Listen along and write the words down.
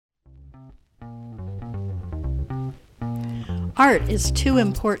Art is too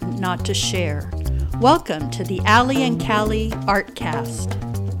important not to share. Welcome to the Allie and Callie Artcast.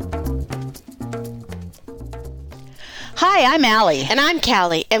 Hi, I'm Allie. And I'm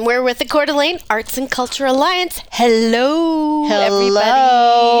Callie, and we're with the Coeur d'Alene Arts and Culture Alliance. Hello,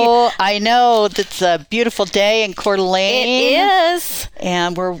 everybody. I know it's a beautiful day in Coeur d'Alene. It is.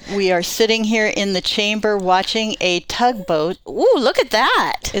 And we are sitting here in the chamber watching a tugboat. Ooh, look at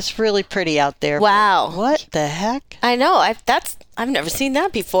that. It's really pretty out there. Wow. What the heck? I know. I've never seen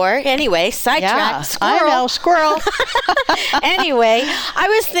that before. Anyway, sidetrack. Yeah, Squirrel. I know, squirrel. Anyway, I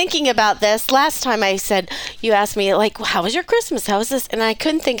was thinking about this last time. You asked me, like, how was your Christmas? How was this? And I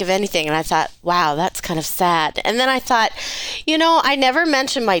couldn't think of anything. And I thought, wow, that's kind of sad. And then I thought, I never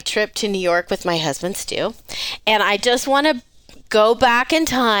mentioned my trip to New York with my husband, Stu. And I just want to go back in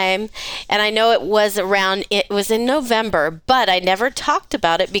time, and I know it was in November, but I never talked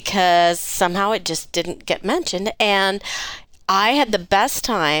about it because somehow it just didn't get mentioned. And I had the best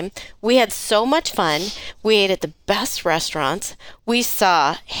time. We had so much fun. We ate at the best restaurants. We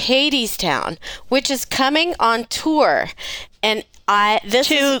saw Hadestown, which is coming on tour, and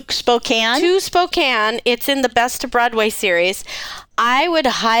to Spokane. To Spokane. It's in the Best of Broadway series. I would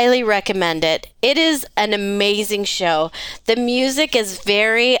highly recommend it. It is an amazing show. The music is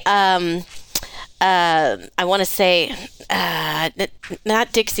very, I want to say,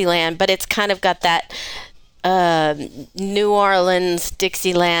 not Dixieland, but it's kind of got that New Orleans,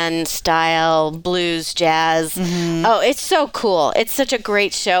 Dixieland style blues, jazz. Mm-hmm. Oh, it's so cool. It's such a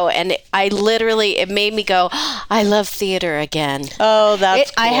great show. And it made me go, I love theater again. Oh, that's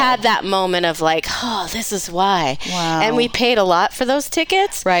cool. I had that moment of like, oh, this is why. Wow. And we paid a lot for those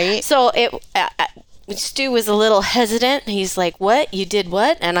tickets. Right. So Stu was a little hesitant. He's like, what? You did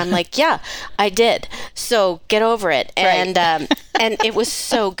what? And I'm like, yeah, I did. So get over it. Right. And it was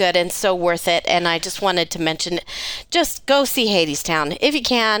so good and so worth it. And I just wanted to mention, just go see Hadestown if you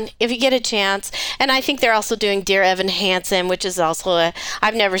can, if you get a chance. And I think they're also doing Dear Evan Hansen, which is also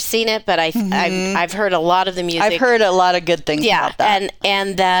I've never seen it, but I've heard a lot of the music. I've heard a lot of good things about that.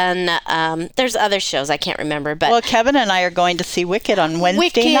 And then there's other shows I can't remember. But well, Kevin and I are going to see Wicked on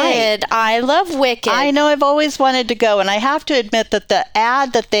Wednesday night. I love Wicked. I know, I've always wanted to go, and I have to admit that the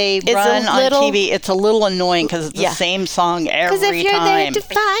ad that they run on TV, it's a little annoying because it's the same song every time. Because if you're there to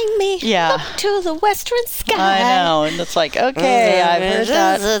find me, look to the western sky. I know, and it's like, okay, I've heard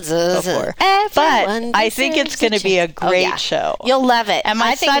that before. But I think it's going to be a great show. You'll love it. And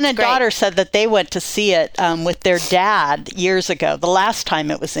my son and daughter said that they went to see it with their dad years ago. The last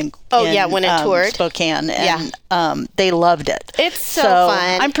time it was in when it toured Spokane, and they loved it. It's so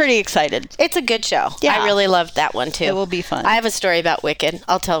fun. I'm pretty excited. It's a good show. Yeah. I really loved that one too. It will be fun. I have a story about Wicked.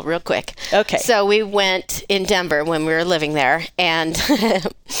 I'll tell real quick. Okay. So we went in Denver when we were living there, and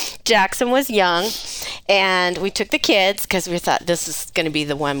Jackson was young, and we took the kids because we thought this is going to be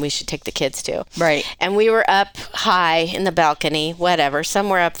the one we should take the kids to. Right. And we were up high in the balcony, whatever,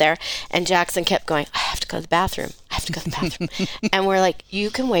 somewhere up there, and Jackson kept going, I have to go to the bathroom. I have to go to the bathroom. And we're like, you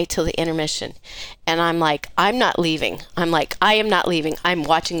can wait till the intermission. And I'm like, I'm not leaving. I'm like, I am not leaving. I'm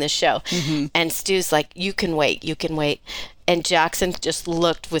watching this show. Mm-hmm. And Stu's like, you can wait. You can wait. And Jackson just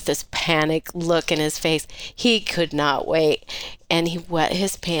looked with this panic look in his face. He could not wait. And he wet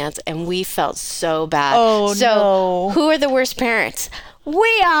his pants, and we felt so bad. Oh, no. Who are the worst parents?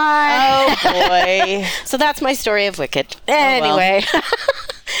 We are. Oh, boy. So that's my story of Wicked. Anyway. Oh, well.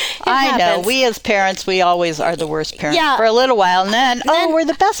 I know. We as parents, we always are the worst parents for a little while, and then we're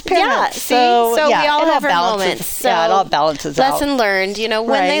the best parents. Yeah, so we all have our moments. So it all balances out. Lesson learned.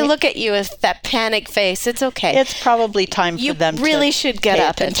 When they look at you with that panic face, it's okay. It's probably time for them to You really should get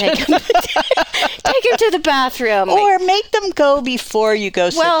up and take them to the bathroom. Or make them go before you go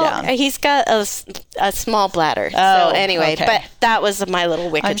sit down. Well, he's got a small bladder. Oh, so anyway, but that was my little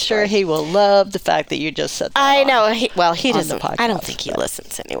Wicked I'm sure story. he will love the fact that you just said that. I know. He doesn't. I don't think he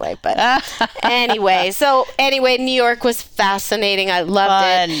listens anyway. But anyway, New York was fascinating. I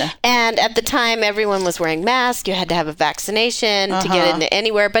loved it. And at the time, everyone was wearing masks. You had to have a vaccination to get into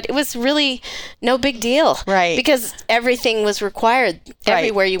anywhere. But it was really no big deal. Right. Because everything was required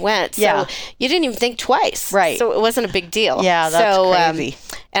everywhere you went. So you didn't even think twice. Right. So it wasn't a big deal. Yeah, that's crazy.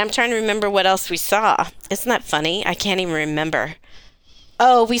 And I'm trying to remember what else we saw. Isn't that funny? I can't even remember.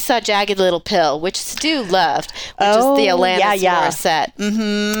 Oh, we saw Jagged Little Pill, which Stu loved, which is the Alanis Morissette.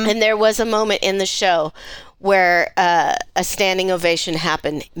 Mm-hmm. And there was a moment in the show where a standing ovation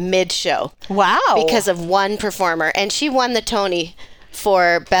happened mid-show. Wow. Because of one performer. And she won the Tony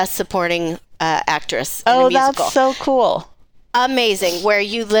for Best Supporting Actress in a musical. Oh, that's so cool. Amazing. Where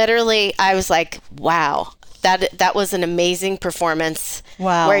you literally, I was like, wow. That was an amazing performance.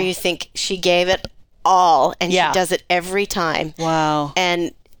 Wow. Where you think she gave it all, and she does it every time. Wow.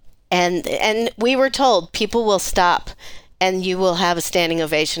 And we were told people will stop and you will have a standing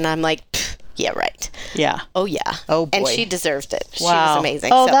ovation. I'm like, yeah, right. Yeah. Oh, yeah. Oh, boy. And she deserved it. Wow. She was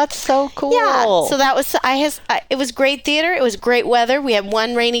amazing. Oh, that's so cool. Yeah. So that was, it was great theater. It was great weather. We had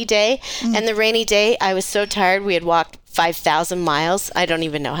one rainy day, and the rainy day, I was so tired. We had walked 5,000 miles. I don't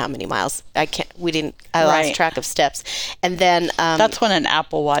even know how many miles. I lost track of steps. And then that's when an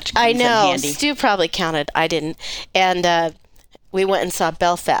Apple Watch comes I in know. handy. Stu probably counted. I didn't. And we went and saw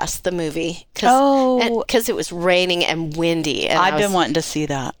Belfast, the movie, because it was raining and windy. And I've been wanting to see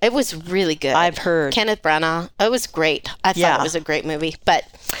that. It was really good. I've heard. Kenneth Branagh. It was great. I thought it was a great movie. But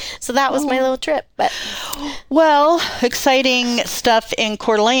so that was my little trip. But well, exciting stuff in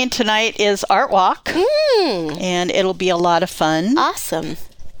Coeur d'Alene tonight is Art Walk, and it'll be a lot of fun. Awesome.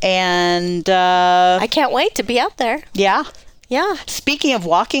 And I can't wait to be out there. Yeah. Yeah. Speaking of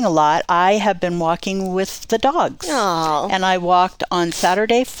walking a lot, I have been walking with the dogs. Oh. And I walked on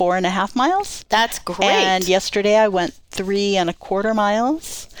Saturday 4.5 miles. That's great. And yesterday I went 3.25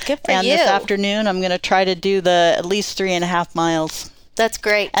 miles. Good for and you. this afternoon I'm going to try to do at least 3.5 miles. That's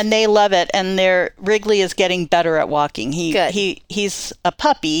great. And they love it. And Wrigley is getting better at walking. Good. He's a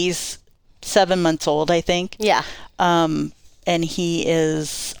puppy. He's 7 months old, I think. Yeah. And he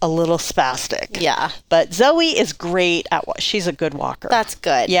is a little spastic. Yeah. But Zoe is great at she's a good walker. That's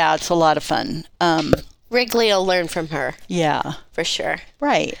good. Yeah, it's a lot of fun. Wrigley will learn from her. Yeah. For sure.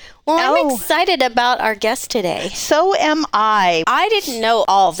 Right. Well, I'm excited about our guest today. So am I. I didn't know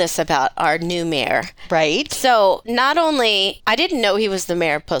all of this about our new mayor. Right. So not only, I didn't know he was the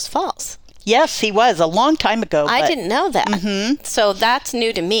mayor of Post Falls. Yes, he was a long time ago. I didn't know that. Mm-hmm. So that's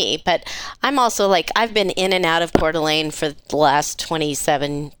new to me. But I'm also I've been in and out of Coeur d'Alene for the last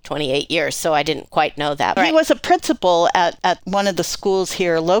 27, 28 years. So I didn't quite know that. He was a principal at one of the schools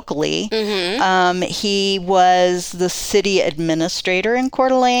here locally. Mm-hmm. He was the city administrator in Coeur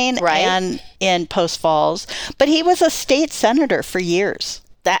d'Alene and in Post Falls. But he was a state senator for years.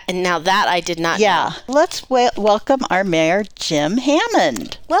 Now that I did not know. Let's welcome our mayor, Jim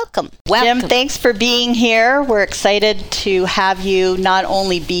Hammond. Welcome. Jim, thanks for being here. We're excited to have you not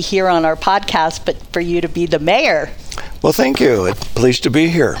only be here on our podcast, but for you to be the mayor. Well, thank you. It's pleased to be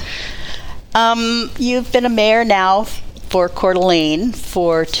here. You've been a mayor now for Coeur d'Alene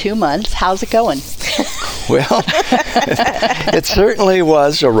for 2 months. How's it going? Well, it certainly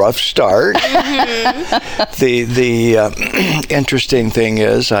was a rough start. Mm-hmm. The interesting thing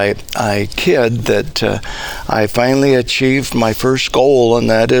is I kid that I finally achieved my first goal, and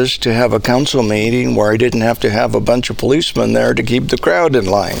that is to have a council meeting where I didn't have to have a bunch of policemen there to keep the crowd in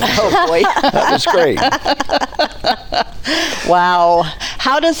line. Oh, boy. That was great. Wow.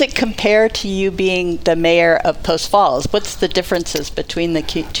 How does it compare to you being the mayor of Post Falls? What's the differences between the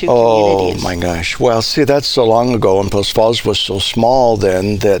two communities? Oh, my gosh. Well, see, that's so long ago, and Post Falls was so small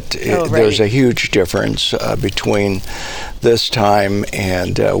then that there's a huge difference between this time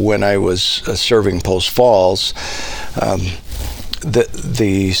and when I was serving Post Falls.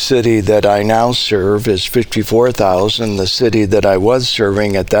 The city that I now serve is 54,000. The city that I was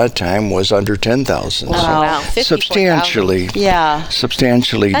serving at that time was under 10,000. Oh, wow. Substantially different.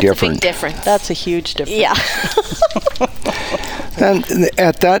 That's a big difference. That's a huge difference. Yeah. And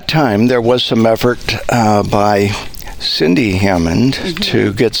at that time, there was some effort by Cindy Hammond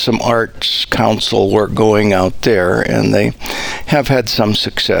to get some arts council work going out there, and they have had some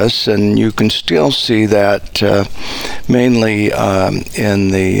success, and you can still see that mainly in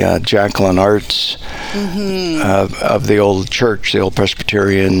the Jacqueline Arts of the old church, the old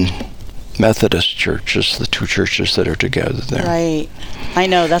Presbyterian Methodist churches, the two churches that are together there. Right. I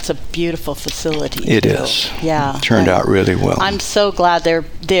know, that's a beautiful facility. It is. Yeah. Turned out really well. I'm so glad they're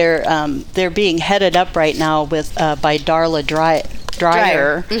being headed up right now by Darla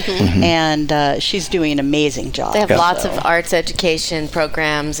Dreyer. And she's doing an amazing job. They have lots of arts education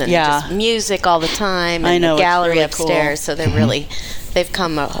programs and just music all the time, and I know, the gallery really upstairs. cool. So they're really, they've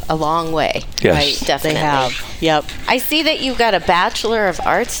come a long way. Yes. Right? Definitely. They have. Yep. I see that you've got a Bachelor of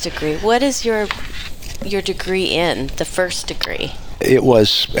Arts degree. What is your degree in, the first degree? It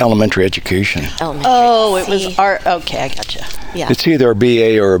was elementary education. It was art. Okay, I gotcha. Yeah. It's either a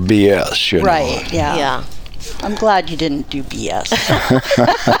BA or a BS, you know. Right, yeah. Yeah. I'm glad you didn't do BS.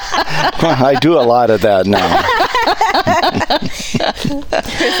 Well, I do a lot of that now.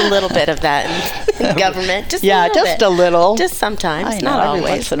 There's a little bit of that in government. Just a little. Just sometimes, I know, not every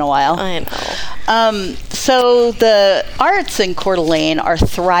always. once in a while. I know. So the arts in Coeur d'Alene are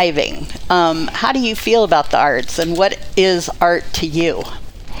thriving. How do you feel about the arts, and what is art to you?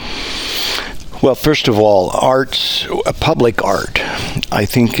 Well, first of all, public art, I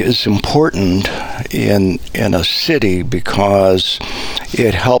think, is important in a city because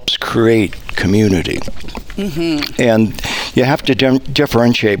it helps create community. And you have to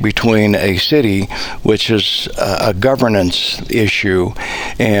differentiate between a city, which is a governance issue,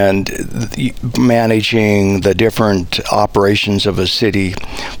 and managing the different operations of a city,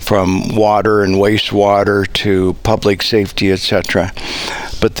 from water and wastewater to public safety, etc.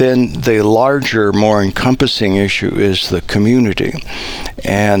 But then the larger, more encompassing issue is the community.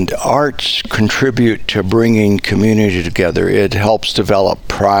 And arts contribute to bringing community together. It helps develop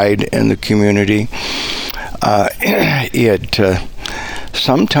pride in the community. It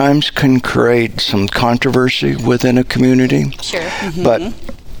sometimes can create some controversy within a community. Sure. But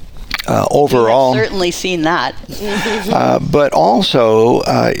overall, I've certainly seen that. but also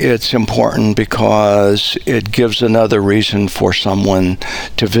it's important because it gives another reason for someone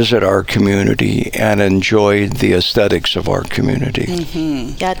to visit our community and enjoy the aesthetics of our community.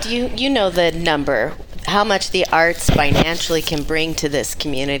 Yeah, do you know the number? How much the arts financially can bring to this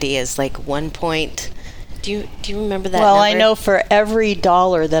community is like 1 point. Do you remember that Well, number? I know for every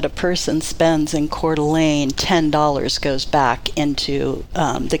 $1 that a person spends in Coeur d'Alene, $10 goes back into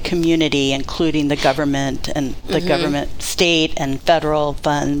the community, including the government and the government, state and federal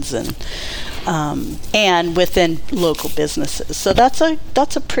funds, and within local businesses. So that's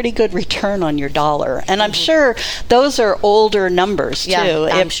a pretty good return on your dollar. And I'm sure those are older numbers too. Yeah,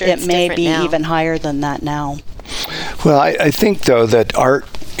 I'm sure it may be now. even higher than that now. Well, I think, though, that art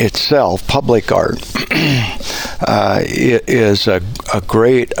itself, public art, is a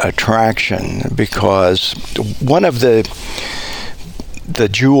great attraction because one of the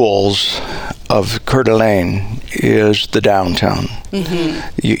jewels of Coeur d'Alene is the downtown. I'm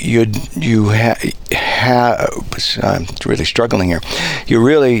really struggling here. You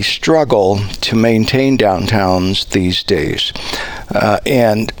really struggle to maintain downtowns these days.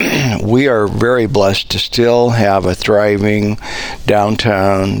 And we are very blessed to still have a thriving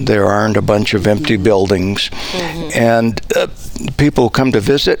downtown. There aren't a bunch of empty buildings. And people come to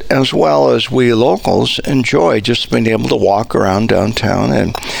visit, as well as we locals enjoy just being able to walk around downtown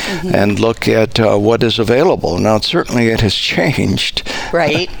and look at what is available. Now, certainly it has changed.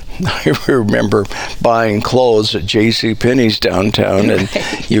 Right. I remember buying clothes at J.C. Penney's downtown, and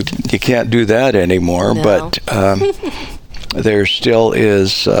you can't do that anymore. No. But there still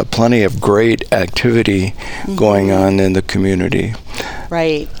is plenty of great activity going on in the community.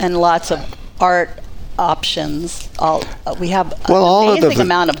 Right, and lots of art options. We have an all amazing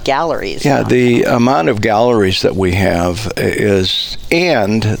amount of galleries. Yeah, now. the amount of galleries that we have is,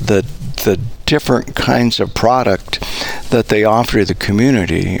 and the different kinds of product that they offer to the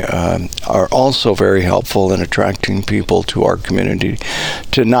community are also very helpful in attracting people to our community,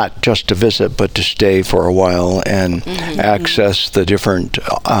 to not just to visit, but to stay for a while and access the different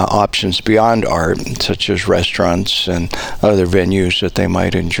options beyond art, such as restaurants and other venues that they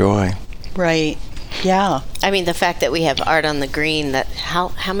might enjoy. Right. Yeah. I mean, the fact that we have Art on the Green, that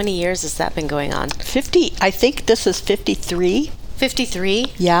how many years has that been going on? 50. I think this is 53.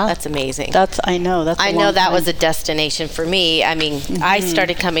 53? Yeah. That's amazing. I know that was a destination for me. I mean, I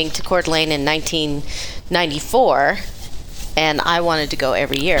started coming to Coeur d'Alene in 1994, and I wanted to go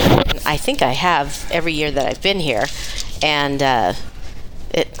every year. And I think I have every year that I've been here, and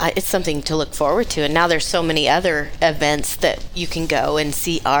it's something to look forward to. And now there's so many other events that you can go and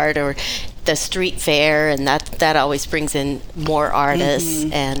see art, or the street fair, and that always brings in more artists.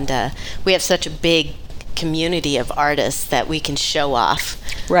 And we have such a big community of artists that we can show off.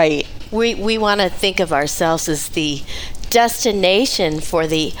 Right. We want to think of ourselves as the destination for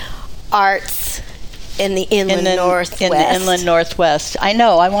the arts in the inland northwest. In the inland northwest. I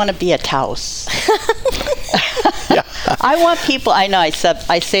know. I want to be a Taos. I want people, I know I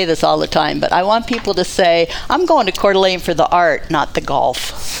say this all the time, but I want people to say, I'm going to Coeur d'Alene for the art, not the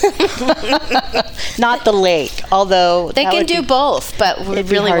golf. Not the lake, although they can do both, but we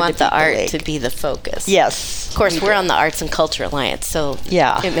really want the art to be the focus. Yes. Of course, we're on the Arts and Culture Alliance, so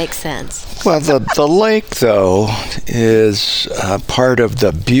it makes sense. Well, the lake, though, is part of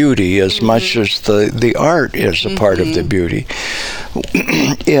the beauty as much as the art is a part of the beauty.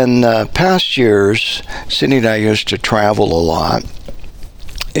 In past years, Cindy and I used to travel a lot.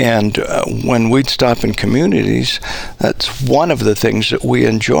 And when we'd stop in communities, that's one of the things that we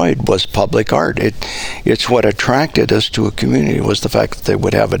enjoyed was public art. It's what attracted us to a community was the fact that they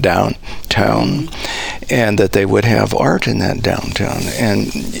would have a downtown and that they would have art in that downtown.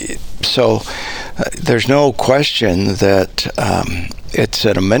 And so there's no question that it's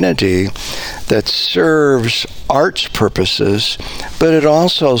an amenity that serves arts purposes, but it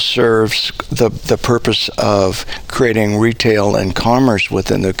also serves the purpose of creating retail and commerce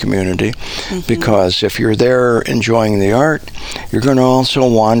within the community. Because if you're there enjoying the art, you're going to also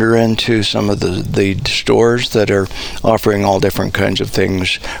wander into some of the stores that are offering all different kinds of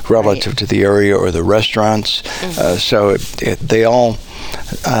things relative to the area, or the restaurants. So they all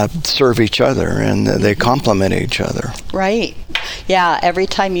serve each other, and they complement each other. Right. Yeah, every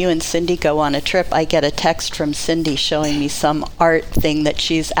time you and Cindy go on a trip, I get a text from Cindy showing me some art thing that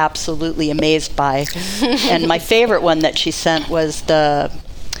she's absolutely amazed by. And my favorite one that she sent was the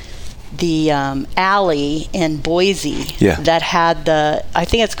alley in Boise that had I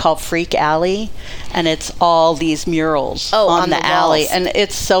think it's called Freak Alley, and it's all these murals on the alley. And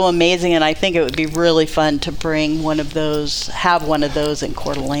it's so amazing, and I think it would be really fun to bring have one of those in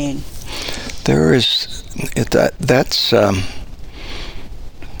Coeur d'Alene. There is, that's,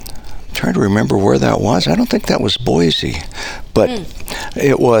 trying to remember where that was. I don't think that was Boise, but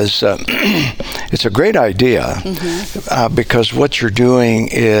it was. It's a great idea because what you're doing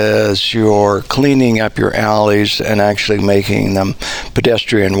is you're cleaning up your alleys and actually making them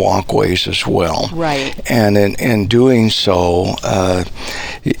pedestrian walkways as well. Right. And in doing so,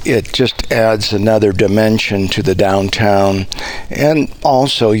 it just adds another dimension to the downtown, and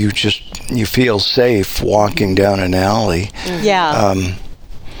also you feel safe walking down an alley. Yeah.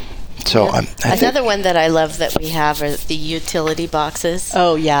 So another one that I love that we have are the utility boxes.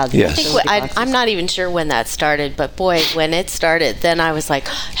 Oh yeah. Yes. I'm not even sure when that started, but boy, when it started, then I was like,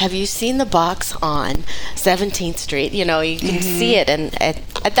 have you seen the box on 17th Street? You can see it, and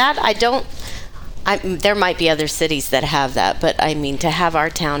that I don't. There might be other cities that have that, but I mean, to have our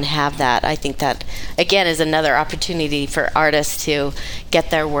town have that, I think that, again, is another opportunity for artists to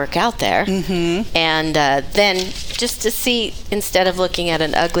get their work out there. And then just to see, instead of looking at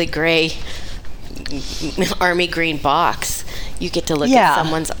an ugly gray army green box, you get to look at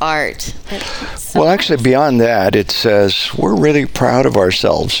someone's art. Well, actually, beyond that, it says we're really proud of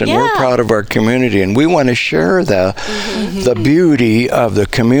ourselves, and we're proud of our community, and we want to share the beauty of the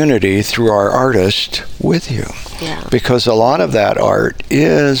community through our artists with you. Yeah. Because a lot of that art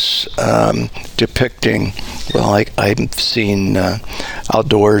is depicting, I've seen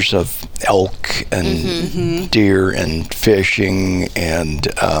outdoors of elk and deer and fishing and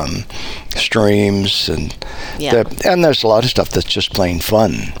streams, and there's a lot of stuff that's just plain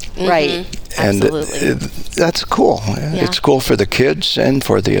fun. Right. And that's cool. It's cool for the kids and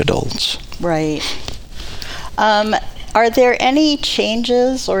for the adults. Right. Are there any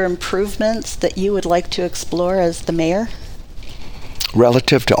changes or improvements that you would like to explore as the mayor?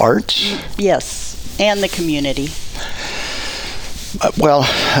 Relative to arts? Yes, and the community. Well,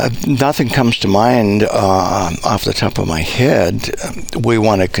 nothing comes to mind off the top of my head. We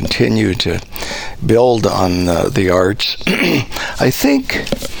want to continue to build on the arts. I think,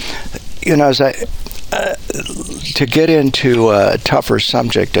 as to get into a tougher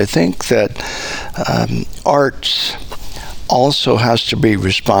subject, I think that arts also has to be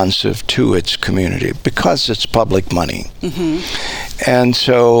responsive to its community because it's public money. And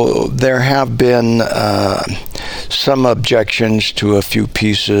so there have been some objections to a few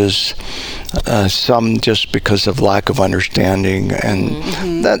pieces, some just because of lack of understanding, and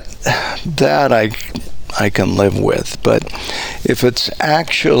that I can live with. But if it's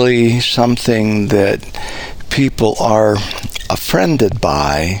actually something that people are offended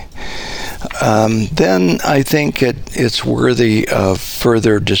by, then I think it's worthy of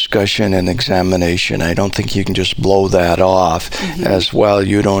further discussion and examination. I don't think you can just blow that off as, well,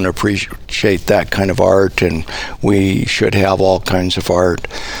 you don't appreciate that kind of art and we should have all kinds of art.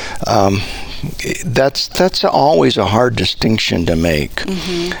 That's always a hard distinction to make,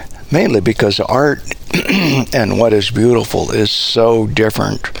 mainly because art and what is beautiful is so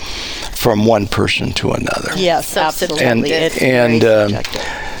different from one person to another. Yes, absolutely. And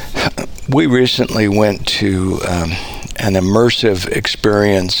we recently went to an immersive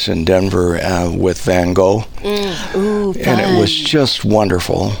experience in Denver with Van Gogh. Ooh, fun. And it was just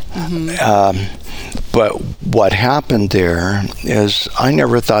wonderful. But what happened there is I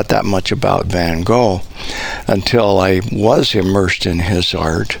never thought that much about Van Gogh until I was immersed in his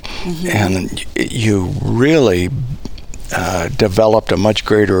art. And you really developed a much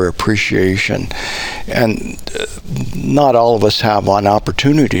greater appreciation, and not all of us have an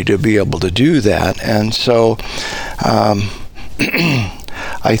opportunity to be able to do that. And so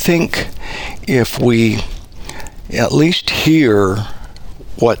I think if we at least hear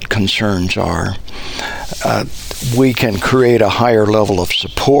what concerns are, we can create a higher level of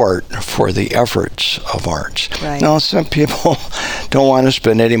support for the efforts of arts. Right. Now, some people don't want to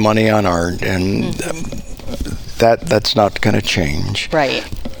spend any money on art, and that's not going to change. Right.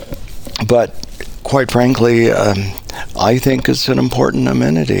 But quite frankly, I think it's an important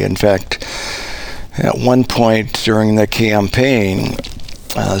amenity. In fact, at one point during the campaign,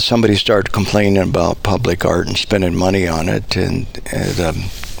 somebody started complaining about public art and spending money on it, and at a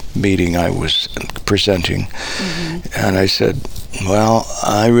meeting I was presenting, and I said, well,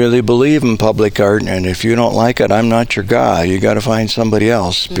 I really believe in public art, and if you don't like it, I'm not your guy. You got to find somebody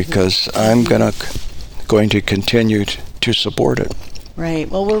else, because I'm going to continue to support it. Right.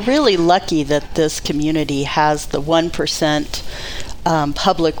 Well, we're really lucky that this community has the 1%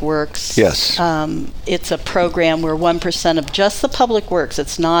 Public Works. Yes. It's a program where 1% of just the public works,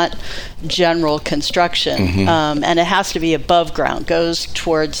 it's not general construction, and it has to be above ground, goes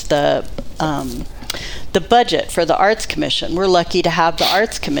towards the budget for the Arts Commission. We're lucky to have the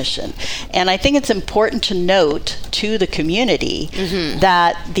Arts Commission. And I think it's important to note to the community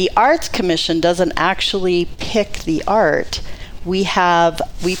that the Arts Commission doesn't actually pick the art. We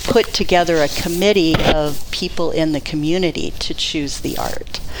put together a committee of people in the community to choose the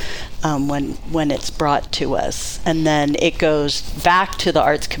art when it's brought to us, and then it goes back to the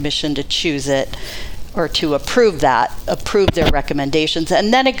Arts Commission to choose it or to approve their recommendations,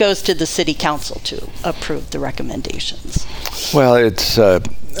 and then it goes to the City Council to approve the recommendations. Well, it's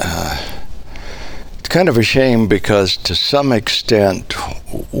kind of a shame, because to some extent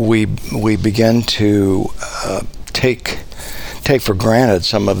we begin to take for granted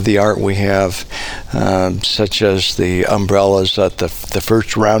some of the art we have, such as the umbrellas at the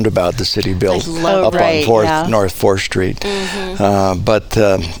first roundabout the city built up on North 4th Street. But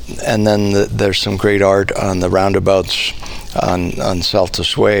and then there's some great art on the roundabouts on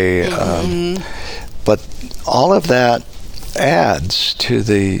Celtic Way. But all of that adds to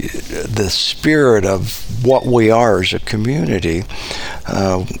the spirit of what we are as a community.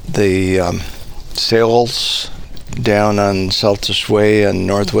 The sales down on Celtic Way and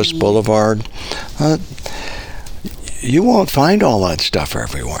Northwest Boulevard, you won't find all that stuff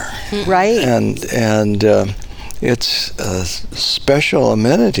everywhere. Right. And it's a special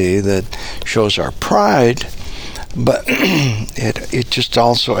amenity that shows our pride, but it just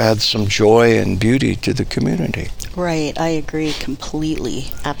also adds some joy and beauty to the community. Right. I agree completely.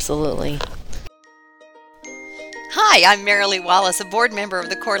 Absolutely. Hi, I'm Marilee Wallace, a board member of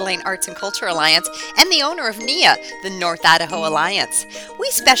the Coeur d'Alene Arts and Culture Alliance and the owner of NIA, the North Idaho Alliance. We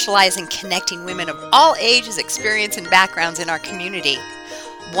specialize in connecting women of all ages, experience, and backgrounds in our community.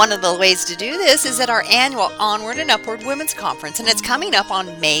 One of the ways to do this is at our annual Onward and Upward Women's Conference, and it's coming up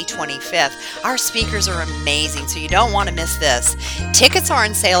on May 25th. Our speakers are amazing, so you don't want to miss this. Tickets are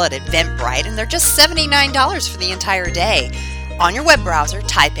on sale at Eventbrite, and they're just $79 for the entire day. On your web browser,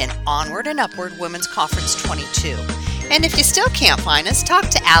 type in Onward and Upward Women's Conference 22. And if you still can't find us, talk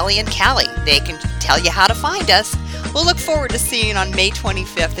to Allie and Callie. They can tell you how to find us. We'll look forward to seeing you on May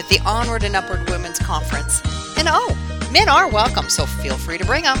 25th at the Onward and Upward Women's Conference. And men are welcome, so feel free to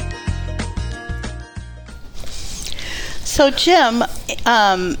bring them. So, Jim,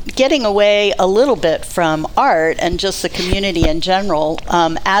 getting away a little bit from art and just the community in general,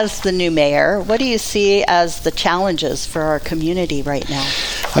 as the new mayor, what do you see as the challenges for our community right now?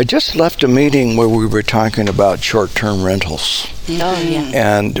 I just left a meeting where we were talking about short-term rentals. Oh, yeah.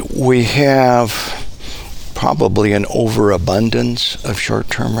 And we have probably an overabundance of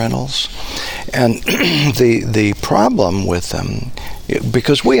short-term rentals. And the problem with them,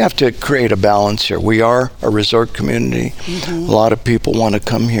 because we have to create a balance here. We are a resort community. A lot of people want to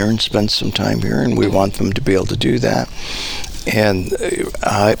come here and spend some time here, and we want them to be able to do that. And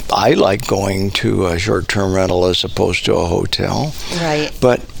I like going to a short-term rental as opposed to a hotel. Right.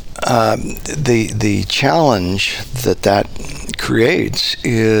 But the challenge that creates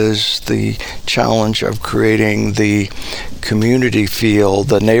is the challenge of creating the community feel,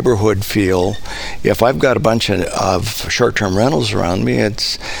 the neighborhood feel. If I've got a bunch of short-term rentals around me,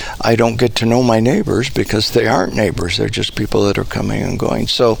 I don't get to know my neighbors because they aren't neighbors. They're just people that are coming and going.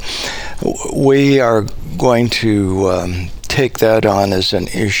 So we are going to take that on as an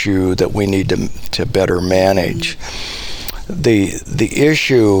issue that we need to better manage. The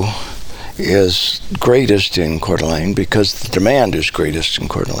issue is greatest in Coeur d'Alene because the demand is greatest in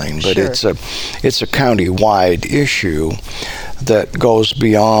Coeur d'Alene, but Sure. it's a county-wide issue that goes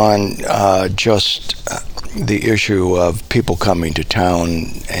beyond just the issue of people coming to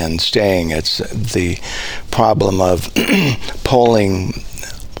town and staying. It's the problem of pulling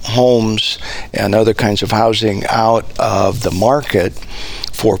homes and other kinds of housing out of the market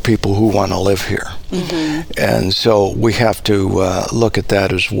for people who want to live here. And so we have to look at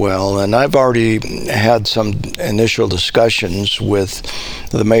that as well. And I've already had some initial discussions with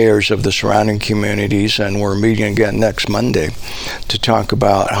the mayors of the surrounding communities, and we're meeting again next Monday to talk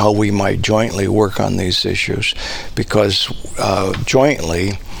about how we might jointly work on these issues, because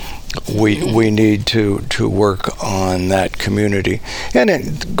jointly we need to work on that community. And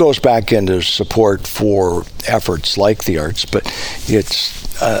it goes back into support for efforts like the arts, but it's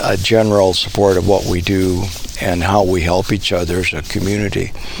a general support of what we do and how we help each other as a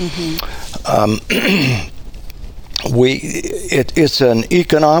community. It's an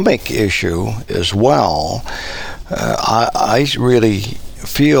economic issue as well. I really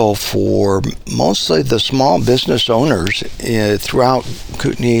feel for mostly the small business owners throughout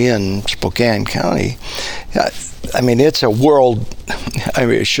Kootenai and Spokane County. I mean, it's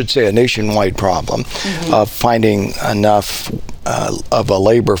I should say a nationwide problem of finding enough of a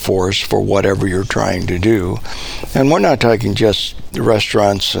labor force for whatever you're trying to do. And we're not talking just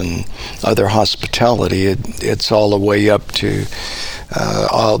restaurants and other hospitality. It's all the way up to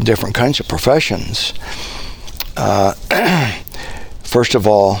all different kinds of professions. First of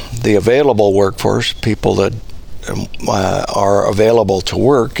all, the available workforce, people that are available to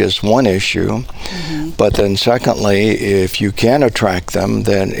work, is one issue. But then secondly, if you can attract them,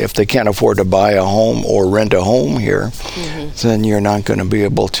 then if they can't afford to buy a home or rent a home here, then you're not going to be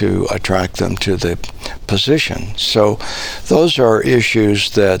able to attract them to the position. So those are issues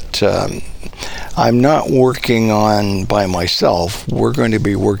that I'm not working on by myself. We're going to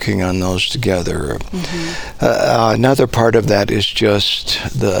be working on those together. Another part of that is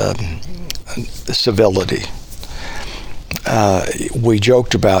just the civility. We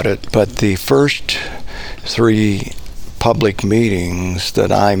joked about it, but the first 3 public meetings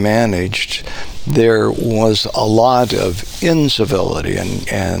that I managed, there was a lot of incivility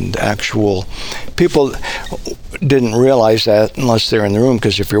and actual people didn't realize that unless they're in the room,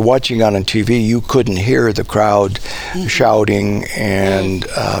 because if you're watching on TV, you couldn't hear the crowd shouting and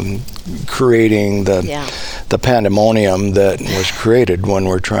creating the pandemonium that was created when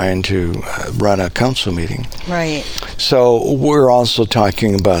we're trying to run a council meeting. Right. So we're also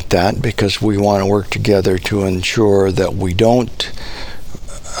talking about that because we want to work together to ensure that we don't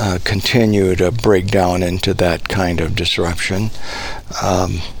continue to break down into that kind of disruption.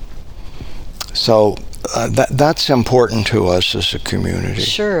 So that's important to us as a community.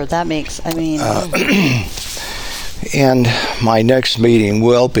 Sure, that makes, and my next meeting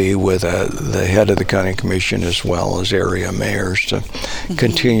will be with the head of the county commission as well as area mayors to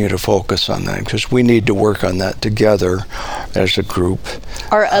continue to focus on that, because we need to work on that together as a group.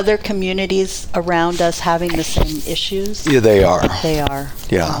 Are other communities around us having the same issues? Yeah, they are. They are.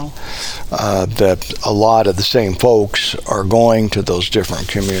 Yeah. Wow. That a lot of the same folks are going to those different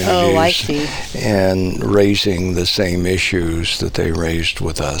communities. Oh, I see. And raising the same issues that they raised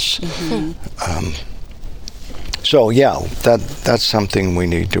with us. So yeah, that's something we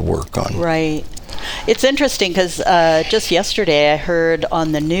need to work on. Right. It's interesting because just yesterday I heard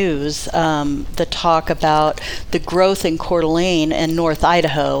on the news the talk about the growth in Coeur d'Alene and North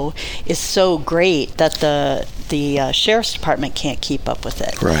Idaho is so great that the sheriff's department can't keep up with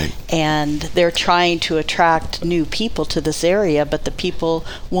it. Right. And they're trying to attract new people to this area, but the people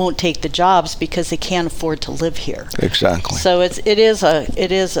won't take the jobs because they can't afford to live here. Exactly. So it is a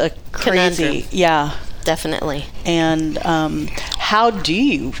crazy, conundrum. Yeah. Definitely. And how do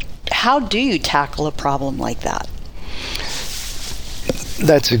you tackle a problem like that?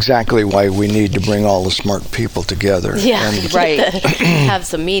 That's exactly why we need to bring all the smart people together. Yeah, and, right. Have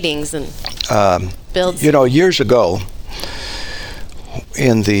some meetings and build. Years ago,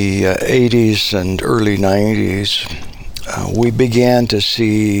 in the 80s and early 90s, we began to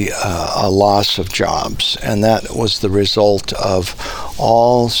see a loss of jobs, and that was the result of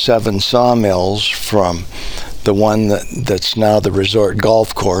all 7 sawmills, from the one that's now the resort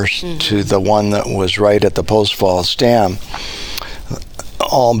golf course to the one that was right at the Post Falls Dam,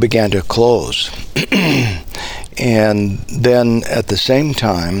 all began to close. And then at the same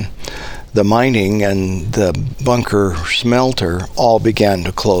time, the mining and the bunker smelter all began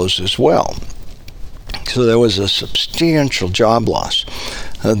to close as well. So there was a substantial job loss.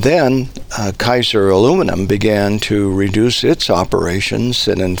 Then Kaiser Aluminum began to reduce its operations,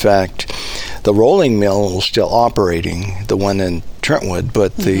 and in fact, the rolling mill was still operating, the one in Trentwood,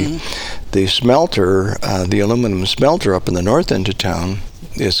 but the smelter, the aluminum smelter up in the north end of town,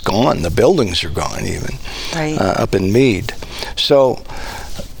 is gone. The buildings are gone even, right. Up in Meade. So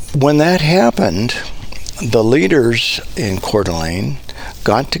when that happened, the leaders in Coeur d'Alene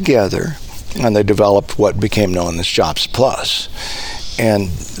got together and they developed what became known as Jobs Plus. And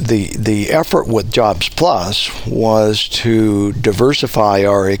the effort with Jobs Plus was to diversify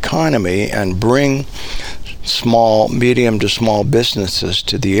our economy and bring medium to small businesses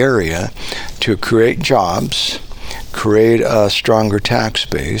to the area to create jobs, create a stronger tax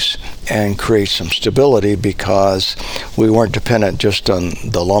base, and create some stability, because we weren't dependent just on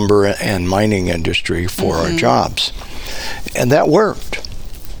the lumber and mining industry for our jobs. And that worked.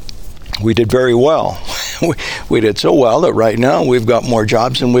 We did very well. We did so well that right now we've got more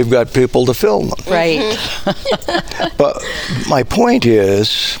jobs and we've got people to fill them. Right. But my point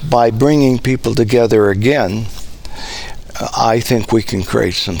is, by bringing people together again, I think we can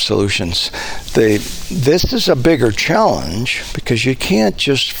create some solutions. This is a bigger challenge because you can't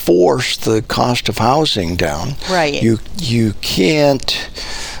just force the cost of housing down. Right. You can't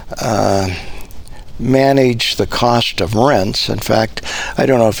manage the cost of rents. In fact, I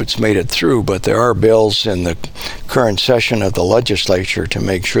don't know if it's made it through, but there are bills in the current session of the legislature to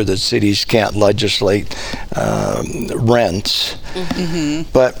make sure that cities can't legislate rents.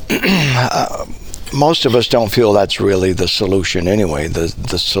 But most of us don't feel that's really the solution anyway.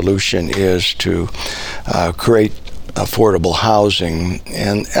 The solution is to create affordable housing,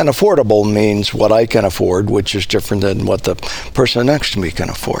 and affordable means what I can afford, which is different than what the person next to me can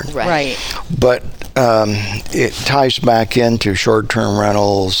afford. Right. But it ties back into short-term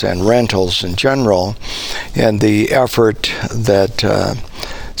rentals and rentals in general, and the effort that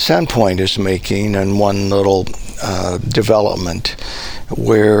Sandpoint is making in one little development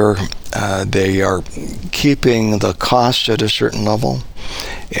where they are keeping the cost at a certain level,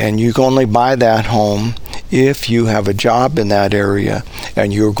 and you can only buy that home if you have a job in that area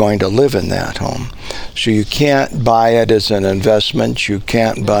and you're going to live in that home. So you can't buy it as an investment, you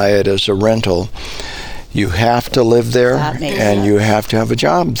can't buy it as a rental. You have to live there, and you have to have a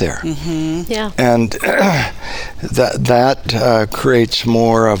job there. Yeah. And that creates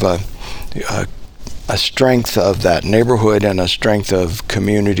more of a strength of that neighborhood and a strength of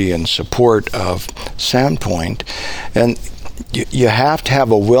community and support of Sandpoint. And you have to have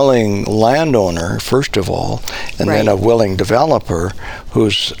a willing landowner, first of all, and then a willing developer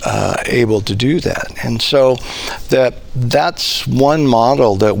who's able to do that. And so that's one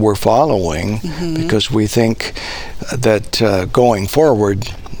model that we're following, because we think that going forward,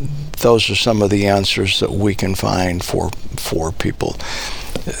 those are some of the answers that we can find for people.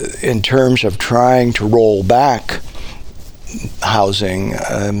 In terms of trying to roll back housing,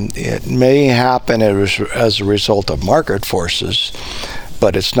 it may happen as a result of market forces,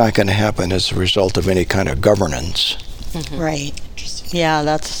 but it's not going to happen as a result of any kind of governance. Right. Yeah,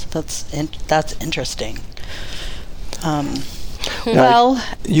 that's interesting. Now,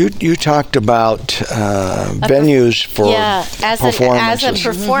 you talked about venues for performances. As a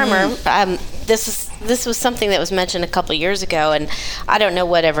performer, this was something that was mentioned a couple years ago, and I don't know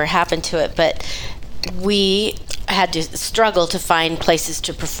whatever happened to it, but we had to struggle to find places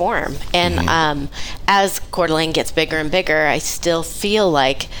to perform. And as Coeur d'Alene gets bigger and bigger, I still feel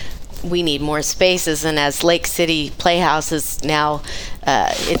like we need more spaces. And as Lake City Playhouse is now,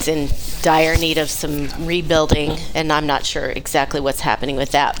 it's in dire need of some rebuilding, and I'm not sure exactly what's happening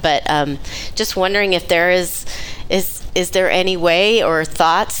with that. But just wondering if there is there any way or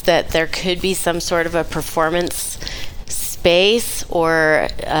thoughts that there could be some sort of a performance space or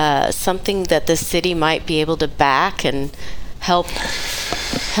something that the city might be able to back and help?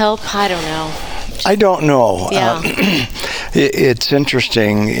 I don't know. I don't know. Yeah. It's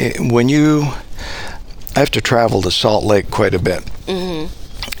interesting. I have to travel to Salt Lake quite a bit.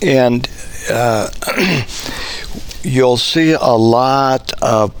 And you'll see a lot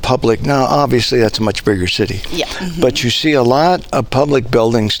of public, now obviously that's a much bigger city. Yeah. But you see a lot of public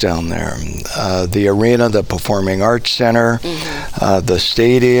buildings down there. The arena, the Performing Arts Center, the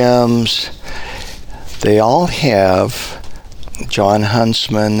stadiums, they all have John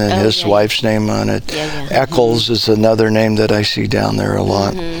Huntsman and his wife's name on it. Eccles is another name that I see down there a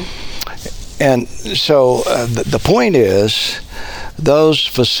lot. And so the point is, those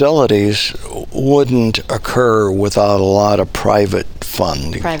facilities wouldn't occur without a lot of private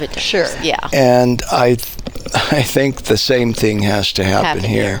funding. Sure. Yeah. And I think the same thing has to happen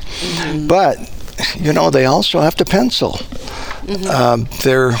here. But, they also have to pencil.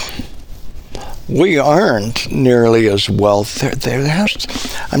 We aren't nearly as well.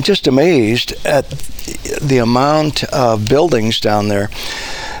 I'm just amazed at the amount of buildings down there.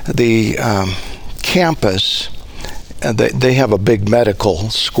 The campus, they have a big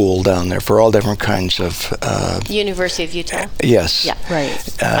medical school down there for all different kinds of... University of Utah? Yes. Yeah. Right.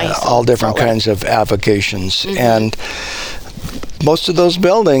 All different kinds of avocations. And most of those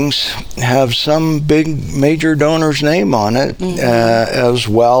buildings have some big major donor's name on it, as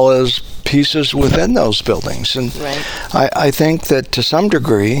well as pieces within those buildings. And I think that to some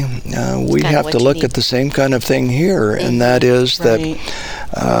degree, we have to look at the same kind of thing here, and that is that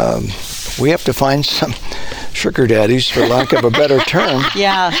we have to find some sugar daddies, for lack of a better term.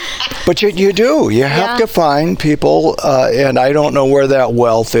 But you do. You have to find people, and I don't know where that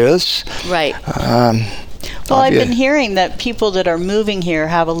wealth is. Well, I've been hearing that people that are moving here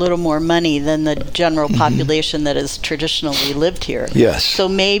have a little more money than the general population that has traditionally lived here. Yes. So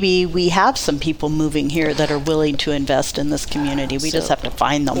maybe we have some people moving here that are willing to invest in this community. We just have to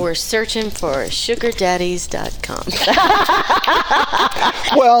find them. We're searching for sugardaddies.com.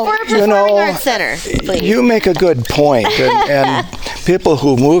 Well, for a performing arts center, please. You make a good point, and people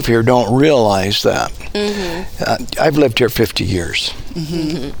who move here don't realize that. I've lived here 50 years.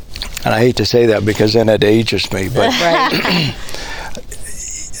 And I hate to say that because then it ages me, but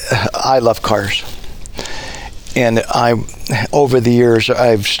I love cars. And over the years,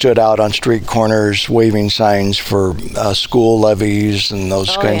 I've stood out on street corners waving signs for school levies and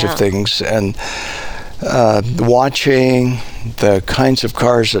those kinds of things. And watching the kinds of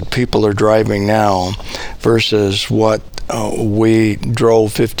cars that people are driving now versus what we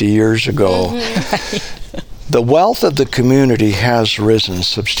drove 50 years ago. The wealth of the community has risen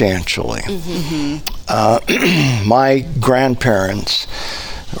substantially. My grandparents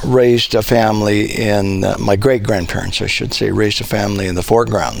raised a family my great-grandparents, I should say, raised a family in the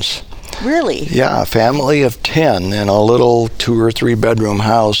foregrounds. Really? Yeah, a family of 10 in a little 2 or 3 bedroom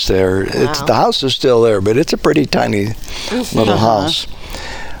house there. Wow. The house is still there, but it's a pretty tiny little house.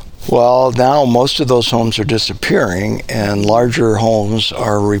 Well, now most of those homes are disappearing, and larger homes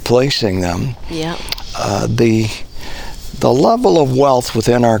are replacing them. The level of wealth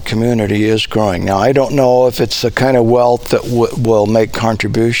within our community is growing. Now, I don't know if it's the kind of wealth that will make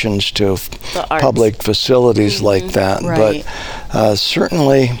contributions to public facilities like that, but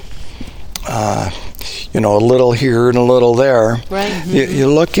certainly, a little here and a little there. You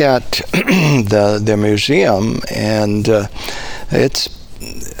look at the museum, and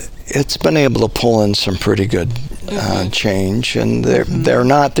it's been able to pull in some pretty good change, and they're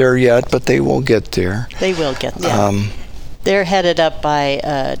not there yet, but they will get there. They will get there. They're headed up by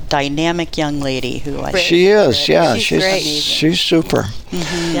a dynamic young lady who she is. Yeah, she's great. She's super.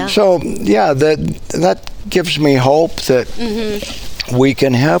 So that gives me hope that we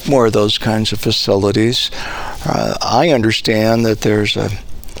can have more of those kinds of facilities. I understand that there's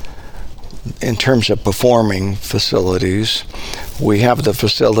in terms of performing facilities, we have the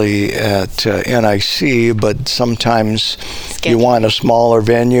facility at NIC, but sometimes you want a smaller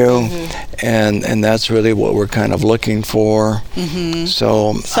venue, and that's really what we're kind of looking for.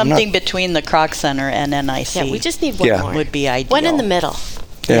 So something between the Kroc Center and NIC. Yeah, we just need one more. Would be ideal. One in the middle.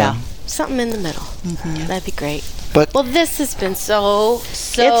 Yeah. Something in the middle. That'd be great. But well, this has been so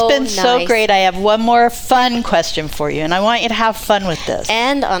it's been nice. So great. I have one more fun question for you, and I want you to have fun with this.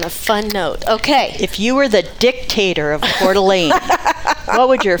 And on a fun note. Okay. If you were the dictator of Coeur d'Alene, what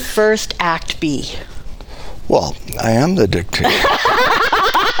would your first act be? Well, I am the dictator.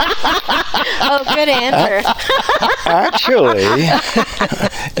 Oh, good answer. Actually,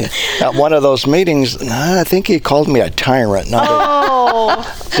 at one of those meetings, I think he called me a tyrant, not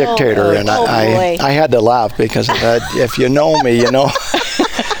a dictator, and I had to laugh because of that. If you know me, you know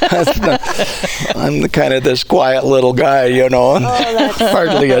I'm the kind of this quiet little guy,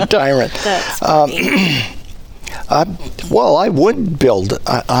 hardly a tyrant. That's funny. Well, I would build.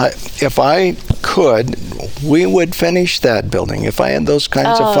 If I could, we would finish that building. If I had those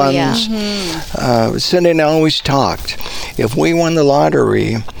kinds of funds. Cindy and I always talked. If we won the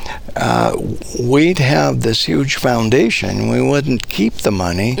lottery, we'd have this huge foundation. We wouldn't keep the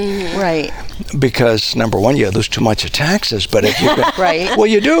money. Right. Because, number one, you lose too much of taxes. But if you right. Well,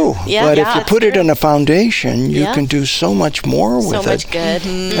 you do. Yeah, but if you put it in a foundation, you can do so much more with it. So much good.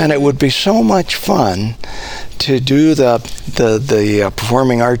 And it would be so much fun to do the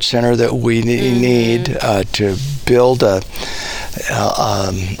performing arts center that we need to build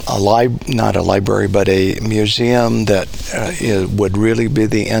not a library, but a museum that would really be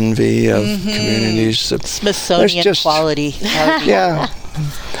the envy of communities. Smithsonian quality.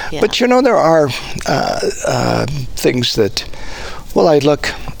 But there are things that,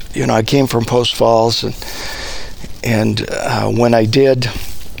 I came from Post Falls, and when I did,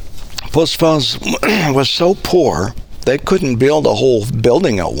 Post Falls was so poor they couldn't build a whole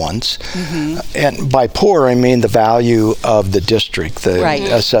building at once. And by poor, I mean the value of the district, the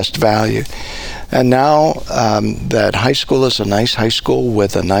assessed value. And now that high school is a nice high school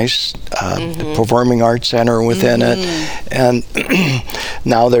with a nice performing arts center within it. And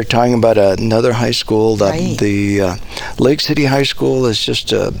now they're talking about another high school. The Lake City High School is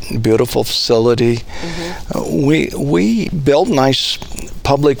just a beautiful facility. We build nice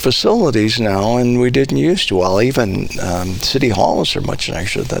public facilities now, and we didn't used to. Well, even city halls are much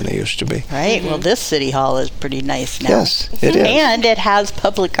nicer than they used to be. Right. Well, this city hall is pretty nice now. Yes, it is. And it has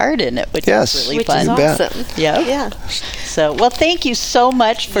public art in it, which is really fun. Which is awesome. Yeah. So, well, thank you so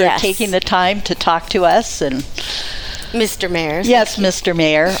much for taking the time to talk to us. And Mr. Mayor. Yes, Mr.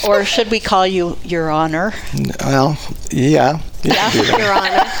 Mayor. Or should we call you Your Honor? Well, yeah. Your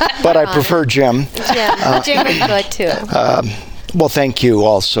Honor. But I prefer Jim. Jim is good too. Well, thank you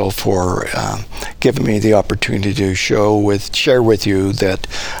also for giving me the opportunity to share with you that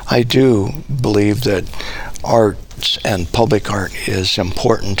I do believe that arts and public art is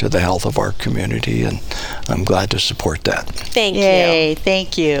important to the health of our community, and I'm glad to support that. Thank you. Yay,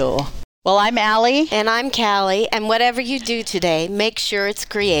 thank you. Well, I'm Allie. And I'm Callie, and whatever you do today, make sure it's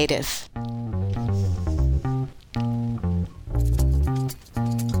creative.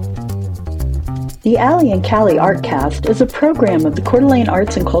 The Allie and Callie Artcast is a program of the Coeur d'Alene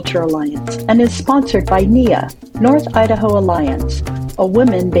Arts and Culture Alliance and is sponsored by NIA, North Idaho Alliance, a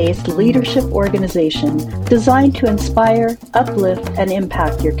women-based leadership organization designed to inspire, uplift, and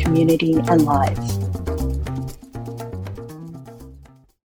impact your community and lives.